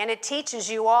in me and it teaches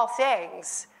you all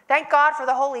things. Thank God for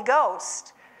the Holy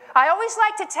Ghost. I always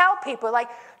like to tell people, like,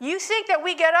 you think that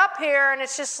we get up here and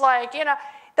it's just like,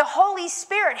 the Holy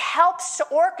Spirit helps to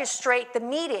orchestrate the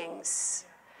meetings.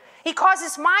 He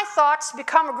causes my thoughts to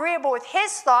become agreeable with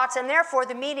his thoughts, and therefore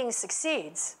the meeting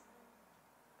succeeds.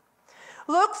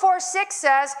 Luke 4:6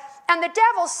 says, and the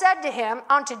devil said to him,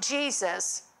 unto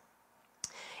Jesus.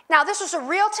 Now, this was a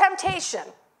real temptation.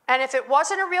 And if it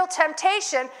wasn't a real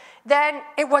temptation, then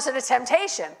it wasn't a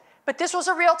temptation. But this was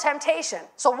a real temptation.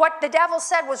 So what the devil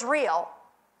said was real.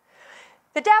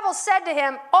 The devil said to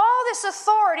him, all this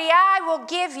authority I will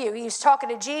give you, he's talking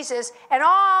to Jesus, and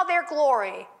all their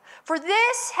glory. For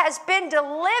this has been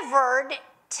delivered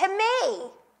to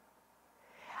me.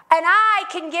 And I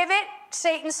can give it,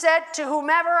 Satan said, to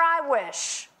whomever I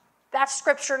wish. That's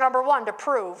scripture number 1 to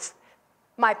prove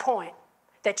my point,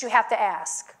 that you have to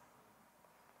ask.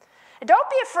 And don't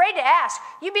be afraid to ask.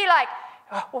 You be like,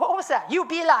 what was that? You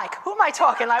be like. Who am I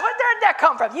talking like? Where did that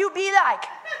come from? You be like.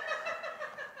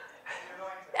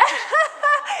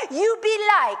 You be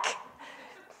like.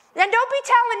 And don't be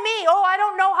telling me, I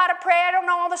don't know how to pray. I don't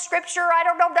know all the scripture. I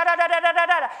don't know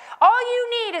da-da-da-da-da-da-da. All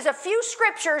you need is a few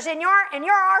scriptures in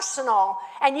your arsenal,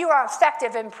 and you are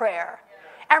effective in prayer.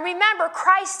 And remember,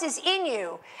 Christ is in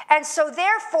you. And so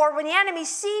therefore, when the enemy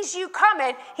sees you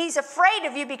coming, he's afraid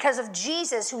of you because of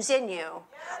Jesus who's in you,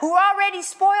 who already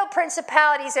spoiled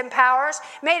principalities and powers,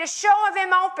 made a show of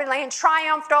him openly, and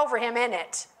triumphed over him in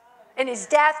it, in his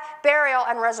death, burial,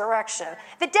 and resurrection.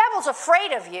 The devil's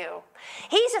afraid of you.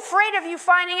 He's afraid of you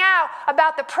finding out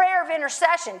about the prayer of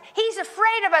intercession. He's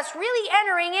afraid of us really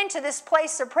entering into this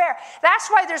place of prayer. That's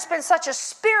why there's been such a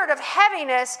spirit of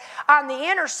heaviness on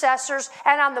the intercessors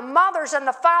and on the mothers and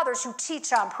the fathers who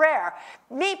teach on prayer.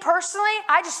 Me personally,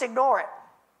 I just ignore it.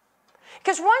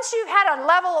 Because once you've had a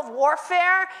level of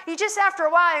warfare, you just after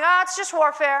a while, it's just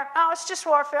warfare. Oh, it's just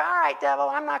warfare. All right, devil,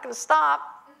 I'm not going to stop.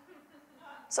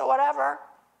 So whatever.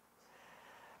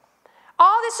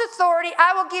 All this authority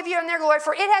I will give you in their glory,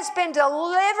 for it has been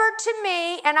delivered to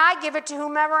me, and I give it to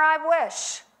whomever I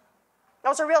wish. That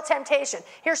was a real temptation.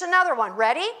 Here's another one.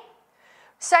 Ready?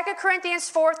 2 Corinthians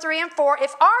 4:3-4.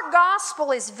 If our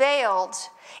gospel is veiled,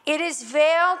 it is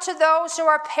veiled to those who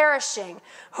are perishing,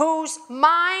 whose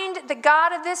mind the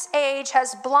God of this age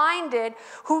has blinded,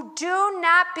 who do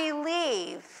not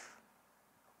believe.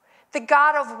 The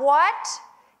God of what?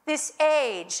 This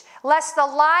age, lest the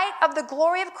light of the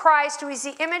glory of Christ, who is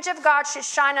the image of God, should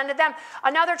shine unto them.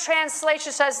 Another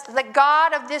translation says, the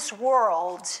God of this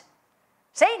world.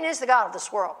 Satan is the God of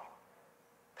this world.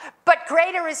 But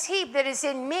greater is he that is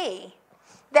in me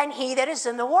than he that is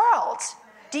in the world.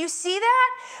 Do you see that?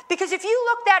 Because if you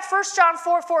look that 1 John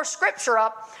 4:4 scripture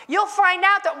up, you'll find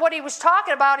out that what he was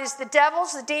talking about is the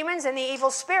devils, the demons, and the evil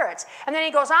spirits. And then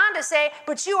he goes on to say,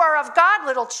 but you are of God,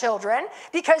 little children,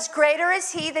 because greater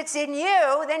is he that's in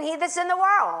you than he that's in the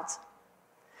world.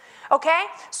 Okay?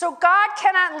 So God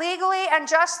cannot legally and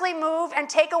justly move and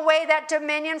take away that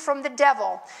dominion from the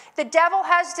devil. The devil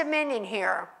has dominion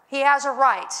here. He has a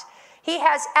right. He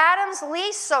has Adam's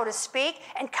lease, so to speak,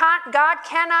 and God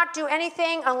cannot do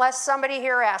anything unless somebody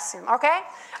here asks him, okay?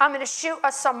 I'm going to shoot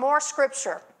us some more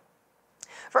scripture.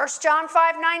 1 John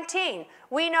 5:19.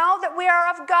 We know that we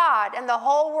are of God, and the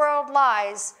whole world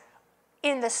lies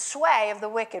in the sway of the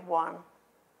wicked one.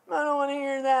 I don't want to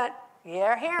hear that.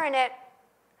 You're hearing it.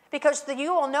 Because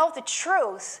you will know the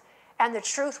truth, and the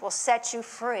truth will set you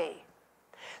free.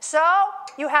 So,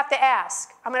 you have to ask.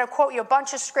 I'm going to quote you a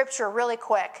bunch of scripture really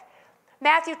quick.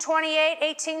 Matthew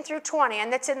 28:18-20,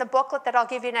 and that's in the booklet that I'll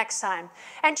give you next time.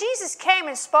 And Jesus came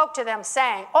and spoke to them,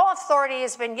 saying, all authority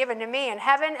has been given to me in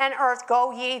heaven and earth.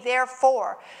 Go ye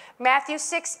therefore. Matthew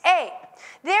 6:8.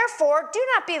 Therefore, do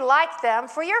not be like them,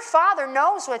 for your Father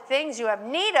knows what things you have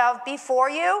need of before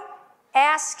you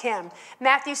ask him.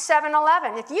 Matthew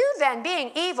 7:11. If you then,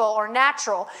 being evil or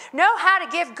natural, know how to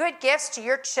give good gifts to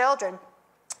your children,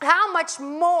 how much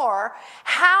more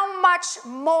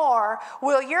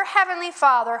will your heavenly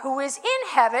Father who is in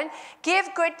heaven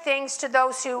give good things to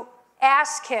those who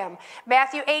Ask him.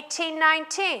 Matthew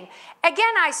 18:19.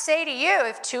 Again, I say to you,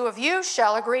 if two of you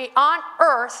shall agree on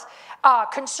earth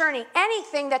concerning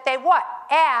anything that they what?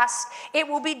 Ask, it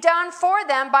will be done for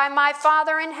them by my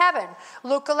Father in heaven.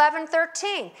 Luke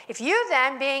 11:13. If you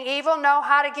then, being evil, know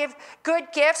how to give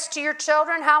good gifts to your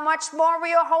children, how much more will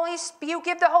you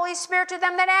give the Holy Spirit to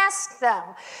them that ask them?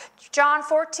 John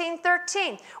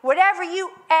 14:13. Whatever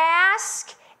you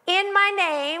ask in my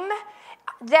name,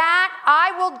 that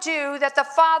I will do, that the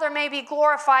Father may be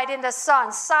glorified in the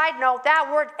Son. Side note,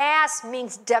 that word ask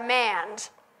means demand.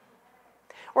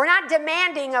 We're not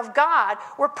demanding of God.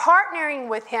 We're partnering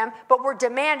with him, but we're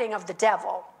demanding of the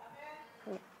devil.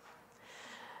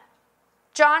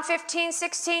 John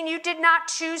 15:16, you did not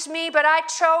choose me, but I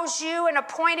chose you and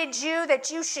appointed you that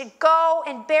you should go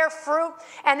and bear fruit,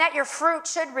 and that your fruit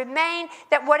should remain,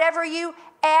 that whatever you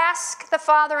ask the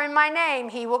Father in my name,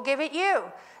 he will give it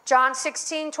you. John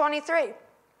 16:23.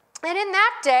 And in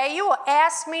that day you will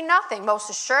ask me nothing, most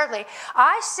assuredly.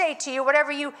 I say to you,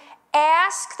 whatever you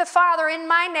ask the Father in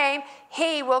my name,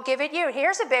 he will give it you.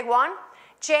 Here's a big one.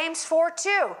 James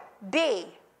 4:2.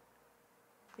 B.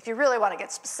 If you really want to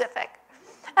get specific.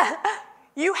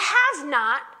 You have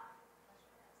not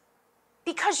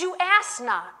because you ask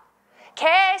not.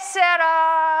 Que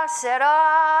sera,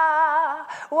 sera.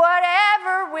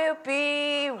 Whatever will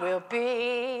be, will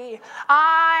be.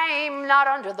 I'm not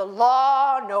under the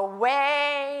law, no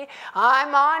way.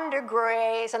 I'm under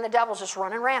grace. And the devil's just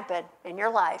running rampant in your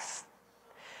life.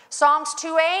 Psalms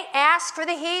 2:8, ask for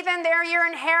the heathen, they're your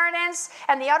inheritance,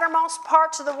 and the uttermost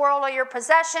parts of the world are your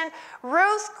possession.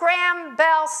 Ruth Graham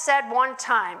Bell said one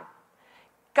time,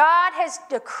 God has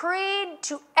decreed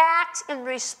to act in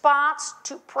response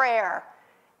to prayer.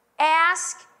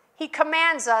 Ask, he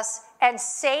commands us, and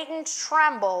Satan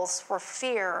trembles for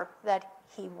fear that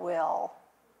he will.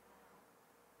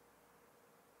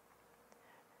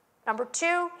 Number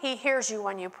 2, he hears you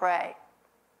when you pray.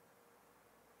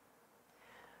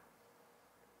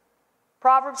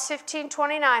 Proverbs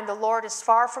 15:29, the Lord is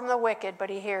far from the wicked,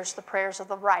 but he hears the prayers of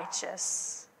the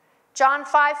righteous. John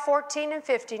 5:14 and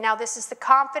 50. Now this is the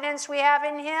confidence we have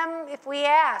in him. If we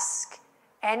ask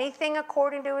anything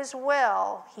according to his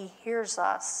will, he hears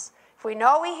us. If we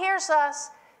know he hears us,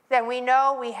 then we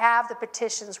know we have the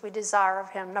petitions we desire of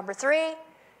him. Number 3,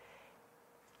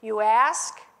 you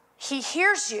ask, he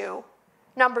hears you.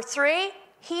 Number 3,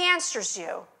 he answers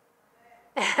you.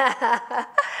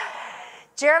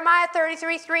 Jeremiah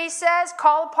 33:3 says,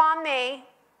 call upon me,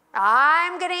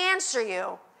 I'm going to answer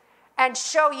you and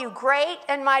show you great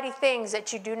and mighty things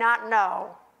that you do not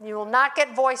know. You will not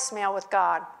get voicemail with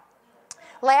God.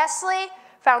 Lastly,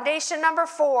 foundation number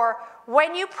 4,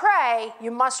 when you pray,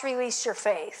 you must release your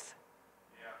faith.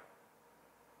 Yeah.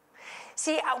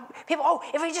 See, people,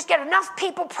 if we just get enough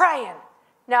people praying.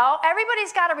 No,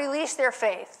 everybody's got to release their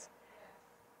faith.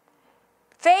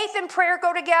 Faith and prayer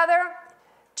go together.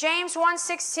 James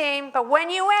 1:16, but when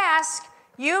you ask,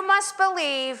 you must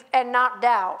believe and not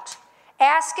doubt.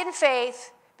 Ask in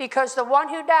faith, because the one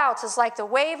who doubts is like the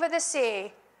wave of the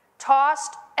sea,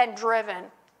 tossed and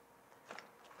driven.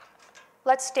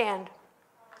 Let's stand.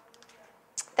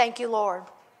 Thank you, Lord.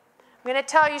 I'm going to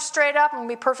tell you straight up and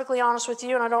be perfectly honest with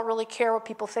you, and I don't really care what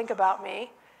people think about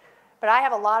me, but I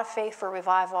have a lot of faith for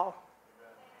revival.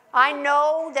 I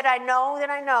know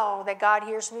that God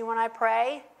hears me when I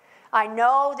pray. I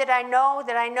know that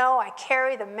I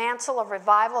carry the mantle of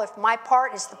revival. If my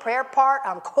part is the prayer part,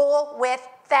 I'm cool with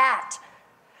that.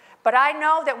 But I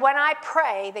know that when I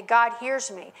pray, that God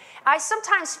hears me. I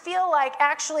sometimes feel like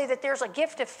actually that there's a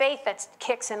gift of faith that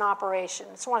kicks in operation.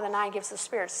 It's one of the 9 gifts of the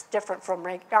Spirit. It's different from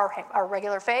our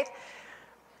regular faith.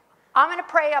 I'm going to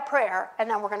pray a prayer, and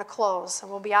then we're going to close,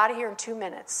 and we'll be out of here in 2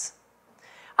 minutes.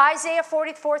 Isaiah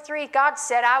 44:3, God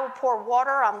said, I will pour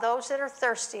water on those that are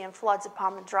thirsty and floods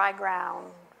upon the dry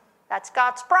ground. That's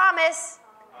God's promise.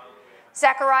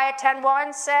 Zechariah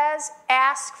 10:1 says,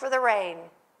 ask for the rain.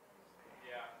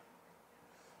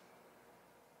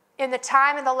 In the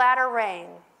time of the latter rain.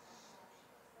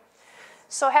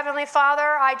 So Heavenly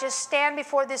Father, I just stand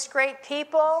before this great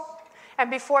people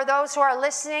and before those who are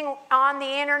listening on the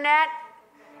internet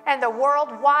and the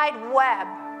World Wide Web.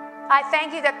 I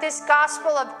thank you that this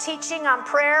gospel of teaching on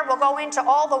prayer will go into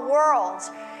all the world,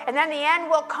 and then the end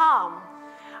will come.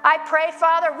 I pray,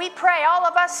 Father, we pray, all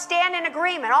of us stand in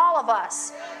agreement, all of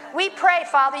us. We pray,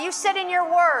 Father, you said in your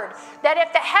word that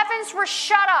if the heavens were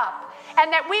shut up, and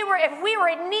that if we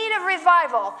were in need of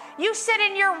revival, you said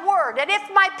in your word that if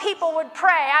my people would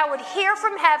pray, I would hear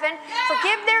from heaven,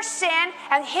 forgive their sin,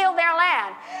 and heal their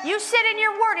land. You said in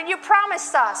your word, and you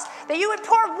promised us that you would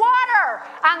pour water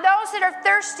on those that are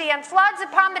thirsty and floods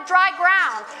upon the dry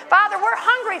ground. Father, we're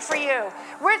hungry for you.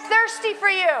 We're thirsty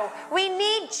for you. We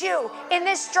need you in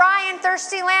this dry and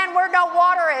thirsty land where no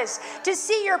water is to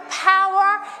see your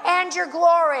power and your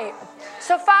glory.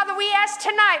 So, Father, we ask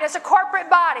tonight as a corporate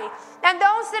body, and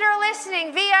those that are listening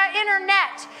via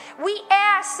internet, we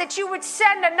ask that you would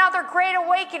send another great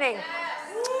awakening.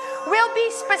 We'll be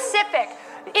specific.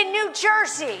 In New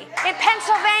Jersey, in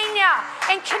Pennsylvania,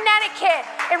 in Connecticut,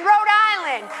 in Rhode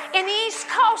Island, in the east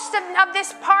coast of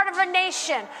this part of the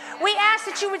nation. We ask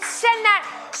that you would send that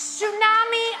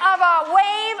tsunami of a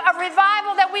wave of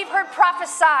revival that we've heard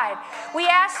prophesied. We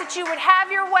ask that you would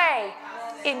have your way.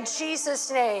 In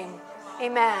Jesus' name,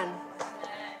 amen.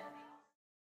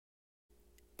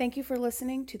 Thank you for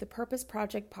listening to the Purpose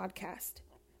Project podcast.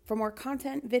 For more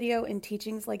content, video, and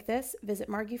teachings like this, visit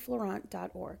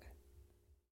margieflorent.org.